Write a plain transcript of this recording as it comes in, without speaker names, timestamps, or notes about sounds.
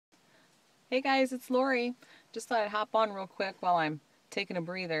Hey guys, it's Lori. Just thought I'd hop on real quick while I'm taking a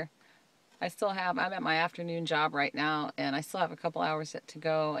breather. I'm at my afternoon job right now, and I still have a couple hours yet to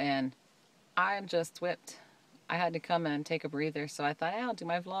go, and I'm just whipped. I had to come and take a breather, so I thought, hey, I'll do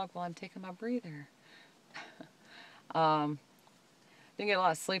my vlog while I'm taking my breather. Um, didn't get a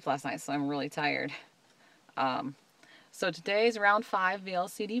lot of sleep last night, so I'm really tired. Um, so today's round 5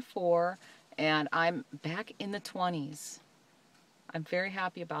 VLCD 4, and I'm back in the 20s. I'm very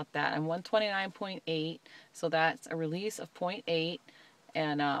happy about that. I'm 129.8, so that's a release of point 0.8.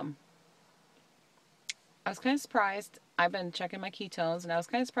 And I was kind of surprised. I've been checking my ketones, and I was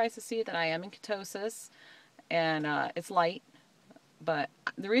kind of surprised to see that I am in ketosis, and it's light. But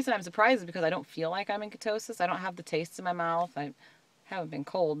the reason I'm surprised is because I don't feel like I'm in ketosis. I don't have the taste in my mouth. I haven't been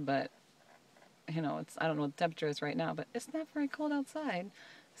cold, but I don't know what the temperature is right now, but it's not very cold outside.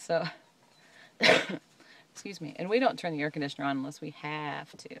 So, excuse me. And we don't turn the air conditioner on unless we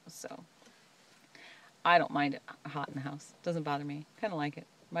have to. So, I don't mind it hot in the house. It doesn't bother me. Kind of like it.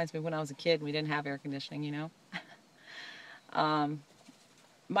 Reminds me of when I was a kid and we didn't have air conditioning. Um,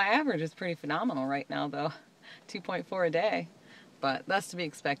 my average is pretty phenomenal right now, though. 2.4 a day. But that's to be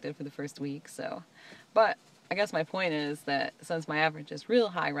expected for the first week, so. But I guess my point is that since my average is real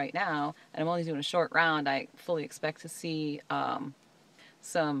high right now, and I'm only doing a short round, I fully expect to see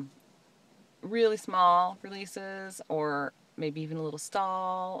some really small releases, or maybe even a little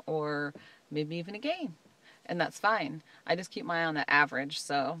stall, or maybe even a gain. And that's fine. I just keep my eye on that average.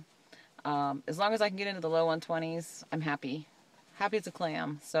 So as long as I can get into the low 120s, I'm happy. Happy as a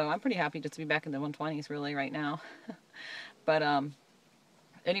clam. So I'm pretty happy just to be back in the 120s really right now. But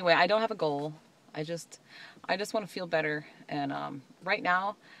anyway, I don't have a goal. I just want to feel better. And right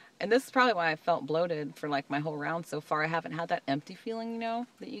now, and this is probably why I felt bloated for like my whole round so far. I haven't had that empty feeling,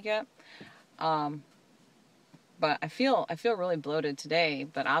 that you get. Um, but I feel really bloated today,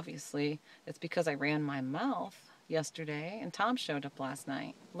 but obviously it's because I ran my mouth yesterday and Tom showed up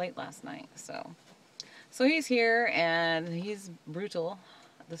late last night. So he's here and he's brutal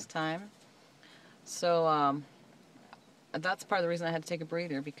this time. So that's part of the reason I had to take a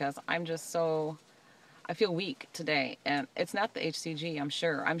breather, because I feel weak today, and it's not the HCG, I'm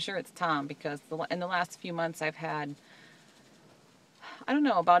sure. I'm sure it's Tom, because in the last few months I've had, I don't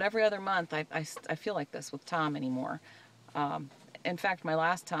know, about every other month I feel like this with Tom anymore. Um, in fact, my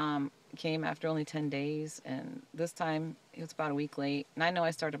last Tom came after only 10 days, and this time it was about a week late. And I know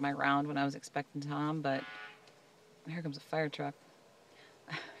I started my round when I was expecting Tom, but here comes a fire truck.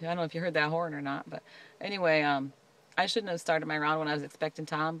 I don't know if you heard that horn or not, but anyway, I shouldn't have started my round when I was expecting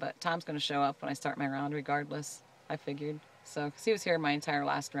Tom, but Tom's going to show up when I start my round regardless, I figured. So, because he was here my entire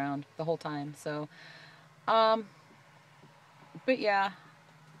last round, the whole time. So, um, but yeah,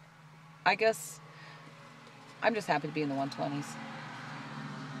 I guess I'm just happy to be in the 120s.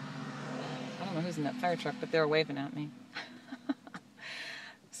 I don't know who's in that fire truck, but they were waving at me.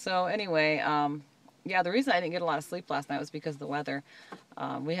 So anyway, yeah, the reason I didn't get a lot of sleep last night was because of the weather.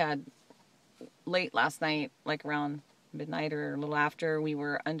 We had late last night, like around midnight or a little after, we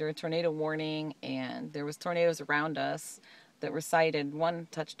were under a tornado warning, and there was tornadoes around us that were sighted. One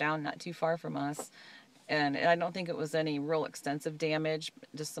touched down not too far from us, and I don't think it was any real extensive damage,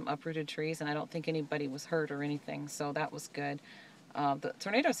 just some uprooted trees, and I don't think anybody was hurt or anything, so that was good. The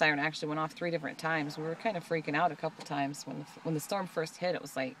tornado siren actually went off 3 different times. We were kind of freaking out a couple times when the storm first hit. It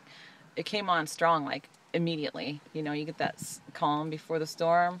was like it came on strong, like immediately. You get that calm before the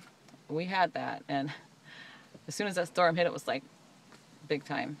storm. We had that, and as soon as that storm hit, it was like big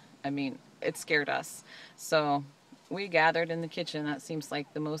time. I mean, it scared us. So we gathered in the kitchen. That seems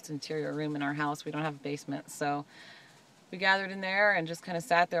like the most interior room in our house. We don't have a basement, so we gathered in there and just kind of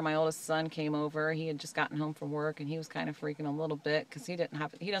sat there. My oldest son came over. He had just gotten home from work, and he was kind of freaking a little bit because he doesn't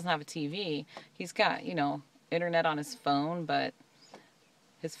have a TV. He's got internet on his phone, but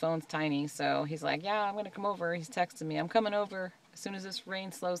his phone's tiny. So he's like, "Yeah, I'm gonna come over." He's texting me, "I'm coming over as soon as this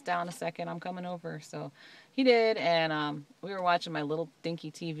rain slows down a second. I'm coming over." So he did, and we were watching my little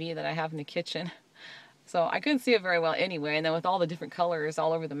dinky TV that I have in the kitchen. So I couldn't see it very well anyway. And then with all the different colors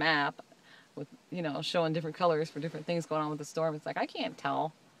all over the map, with showing different colors for different things going on with the storm, it's like I can't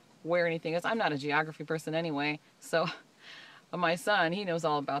tell where anything is. I'm not a geography person anyway. So my son, he knows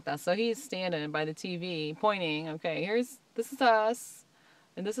all about that. So he's standing by the TV pointing, "Okay, this is us,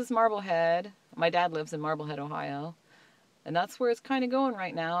 and this is Marblehead." My dad lives in Marblehead, Ohio, and that's where it's kind of going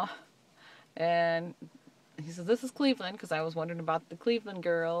right now. And he says, "This is Cleveland," because I was wondering about the Cleveland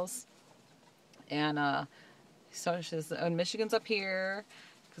girls. And so she says, "Oh, Michigan's up here,"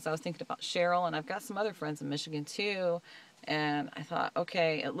 because I was thinking about Cheryl, and I've got some other friends in Michigan too. And I thought,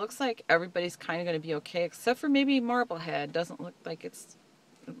 okay, it looks like everybody's kind of going to be okay, except for maybe Marblehead. Doesn't look like it's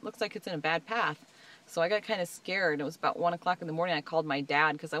it looks like it's in a bad path. So I got kind of scared. It was about 1 o'clock in the morning. I called my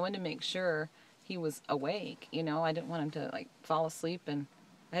dad because I wanted to make sure he was awake. You know, I didn't want him to like fall asleep. And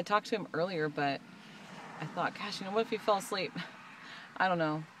I had talked to him earlier, but I thought, gosh, you know, what if he fell asleep? I don't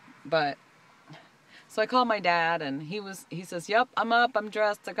know. But so I called my dad, and he says, yep, I'm up, I'm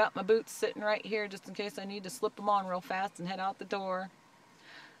dressed, I got my boots sitting right here just in case I need to slip them on real fast and head out the door.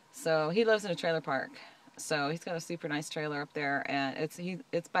 So he lives in a trailer park. So he's got a super nice trailer up there, and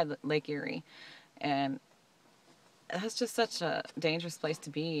it's by Lake Erie. And that's just such a dangerous place to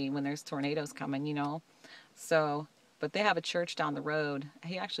be when there's tornadoes coming, you know. So, but they have a church down the road.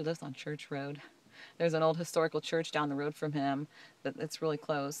 He actually lives on Church Road. There's an old historical church down the road from him that's really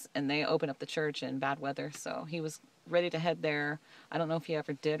close, and they open up the church in bad weather. So he was ready to head there. I don't know if he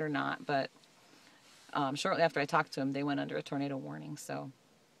ever did or not, but shortly after I talked to him, they went under a tornado warning. So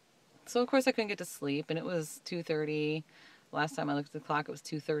of course I couldn't get to sleep, and it was 2:30. Last time I looked at the clock, it was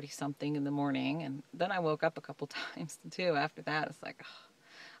 2:30 something in the morning, and then I woke up a couple times too after that. It's like, ugh.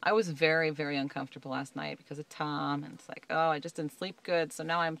 I was very, very uncomfortable last night because of Tom, and it's like, oh, I just didn't sleep good, so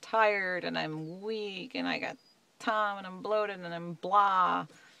now I'm tired, and I'm weak, and I got Tom, and I'm bloated, and I'm blah,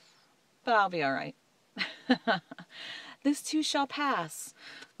 but I'll be all right. This too shall pass.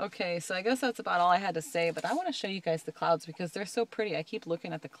 Okay, so I guess that's about all I had to say, but I want to show you guys the clouds because they're so pretty. I keep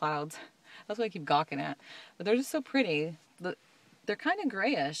looking at the clouds. That's what I keep gawking at. But they're just so pretty. They're kind of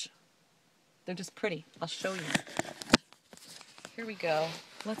grayish. They're just pretty. I'll show you. Here we go.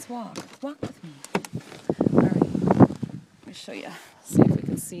 Let's walk. Walk with me. All right. Let me show you. See if we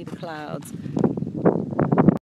can see the clouds.